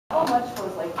How much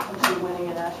was like potentially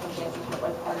winning a national championship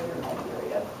like part of your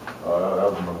criteria? That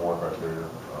was the number one criteria.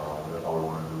 That's all we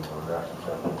wanted to do for the national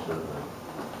championship. And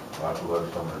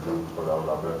athletics something to do, but that was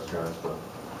our best chance to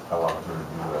have an opportunity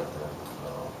to do that.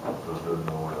 And it feels good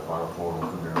knowing the Final Four will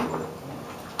come here and play.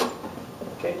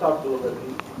 Kay talked a little bit.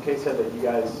 Kay said that you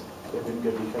guys have been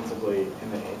good defensively in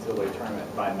the NCAA tournament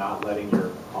by not letting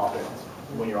your offense,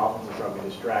 when your offense is struggling,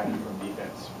 distract you from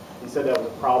defense. He said that was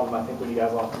a problem, I think, when you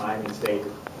guys lost to Miami State,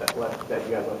 that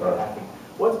you guys let that happen.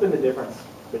 What's been the difference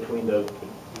between those?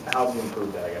 How have you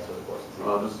improved that, I guess, over the course of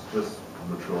the season? Just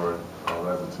maturing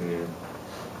as a team.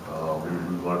 We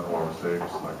learned from our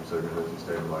mistakes. Like you said, because NC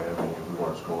State and Miami, if we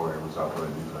weren't scoring, we stopped playing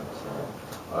defense.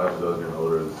 As us getting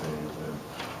older as a team and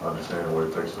understanding what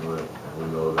it takes to win, and we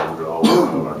know that we could always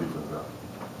build our defense now.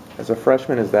 As a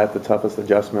freshman, is that the toughest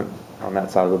adjustment on that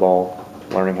side of the ball?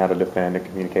 Learning how to defend and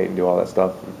communicate and do all that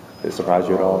stuff? Did it surprise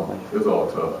you at all? It's all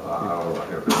tough. I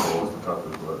can't pick what's the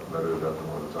toughest, but that is definitely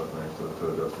one of the tough things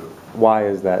to adjust to. Why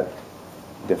is that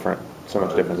different? So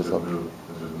much different. It's just new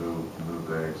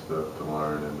things to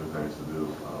learn and new things to do,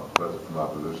 especially from my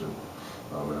position.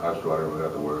 In high school, I didn't really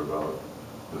have to worry about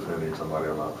defending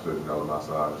somebody on my position that was my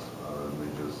size. Me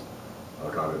just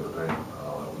kind of in the paint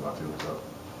when my team was up.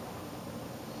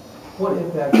 What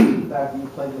impact did the fact that you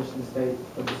played Michigan State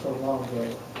for so long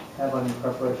ago have on your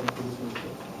preparation for this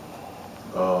weekend?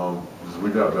 We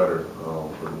got better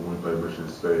when we played Michigan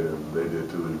State, and they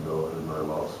did too, even though they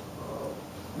lost.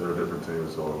 They're a different team, and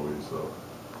so are we. So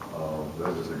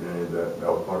that's just a game that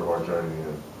was part of our journey,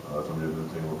 and it's going to be a new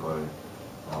team we're playing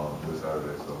this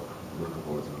Saturday. So looking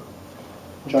forward to it.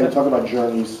 Johnny, talk about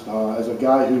journeys. As a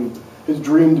guy who has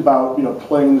dreamed about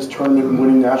playing this tournament and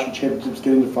winning national championships,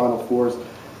 getting to Final Fours,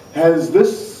 has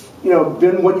this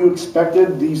been what you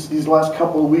expected these last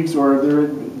couple of weeks, or have there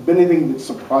been anything that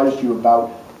surprised you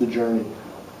about the journey?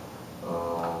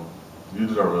 You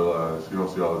just don't realize, you don't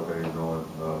see all the things going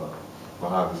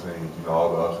behind the scenes.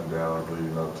 All the ups and downs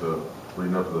leading up to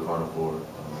the Final Four.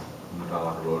 It's kind of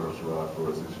like a roller coaster ride for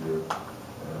us this year,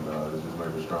 and it's just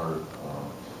made us stronger.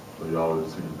 So you always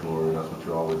see the glory, and that's what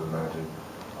you always imagine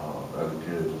as a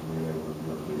kid, just being able to be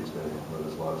at the big stadium. But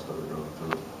there's a lot of stuff that goes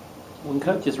into it. When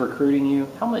coach is recruiting you,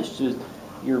 how much does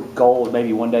your goal of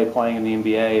maybe one day playing in the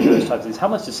NBA, those types of things, how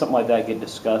much does something like that get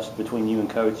discussed between you and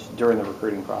coach during the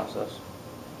recruiting process?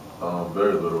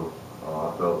 Very little.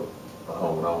 I felt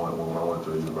when I went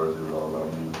to university, it was all about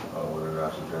me winning a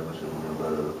national championship and being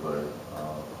better as a player.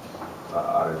 I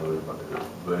didn't really like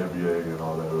the NBA and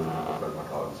all that really didn't affect my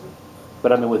college decision.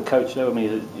 But I mean, with coach, though, I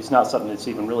mean, it's not something that's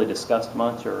even really discussed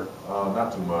much, or?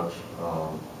 Not too much.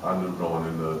 I knew going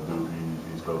into Duke,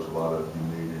 he's coached a lot of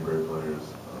unique and great players.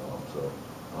 So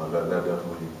that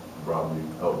definitely helped me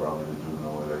to do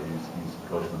knowing that he's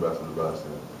coaching the best of the best,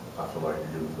 and I feel like he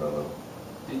gives that level.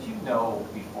 Did you know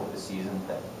before the season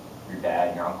that your dad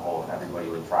and your uncle and everybody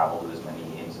would travel to as many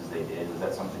games as they did? Was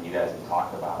that something you guys had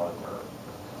talked about or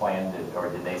planned, or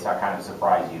did they kind of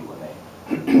surprise you when they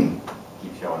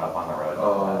keep showing up on the road?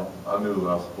 I knew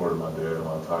I supported my dad and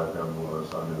my entire family was.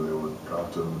 I knew they would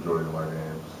come to the majority of my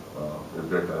games. It's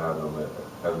great to have them at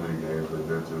as many games they've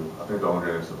been to. I think the only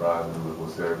game that surprised me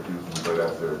was Syracuse, when we played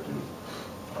at Syracuse.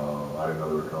 I didn't know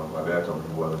they were coming. My dad told me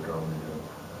he wasn't coming, and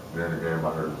during the game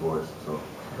I heard his voice, so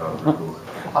that was pretty cool.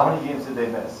 How many games did they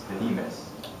miss? Did he miss?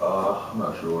 I'm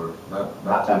not sure. Not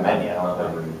that many, Not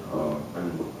that many.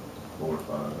 Maybe 4 or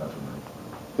 5, not too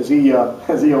Has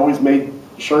many. he always made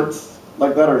shirts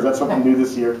like that, or is that something new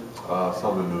this year?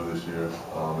 Something new this year. In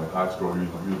high school, he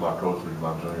was my coach for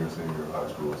my junior and senior in high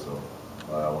school, so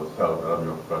I was telling I'd be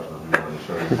a professional if he wearing a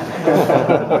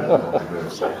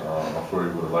shirt. I'm sure he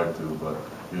would have liked to, but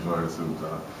he's wearing a suit.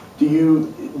 Do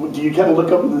you kind of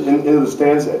look up into the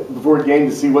stands before a game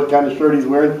to see what kind of shirt he's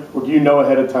wearing, or do you know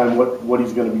ahead of time what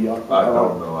he's going to be on? I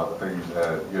don't know. I think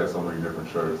he had so many different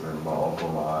shirts, and my uncle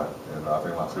and my aunt, and I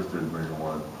think my sister is bringing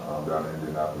one down in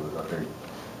Indianapolis. I think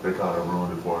they kind of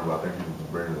ruined it for him. I think he's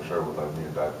bringing a shirt with like me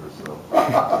and diapers, so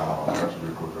that should be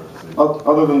a cool shirt to see.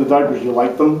 Other than the diapers, you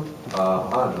like them?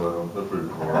 I enjoy them. They're pretty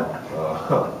cool.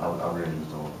 I'm getting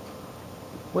used to them.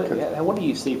 What do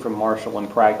you see from Marshall in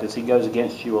practice? He goes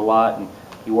against you a lot, and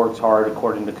he works hard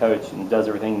according to coach and does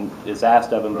everything that's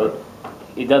asked of him, right. But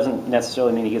it doesn't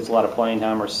necessarily mean he gets a lot of playing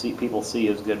time or people see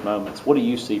his good moments. What do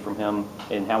you see from him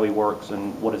and how he works,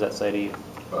 and what does that say to you?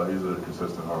 He's a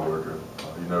consistent hard worker.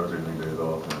 He never takes any days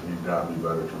off, and he's gotten me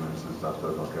better tremendously since I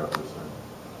played on campus. And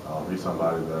he's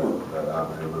somebody that I've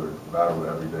been able to battle with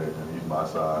every day, and he's my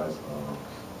size,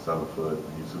 7 foot,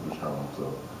 and he's super strong.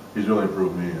 So he's really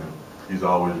improved me, and he's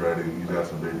always ready. He's had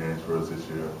some big games for us this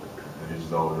year, and he's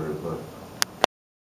just always ready to play.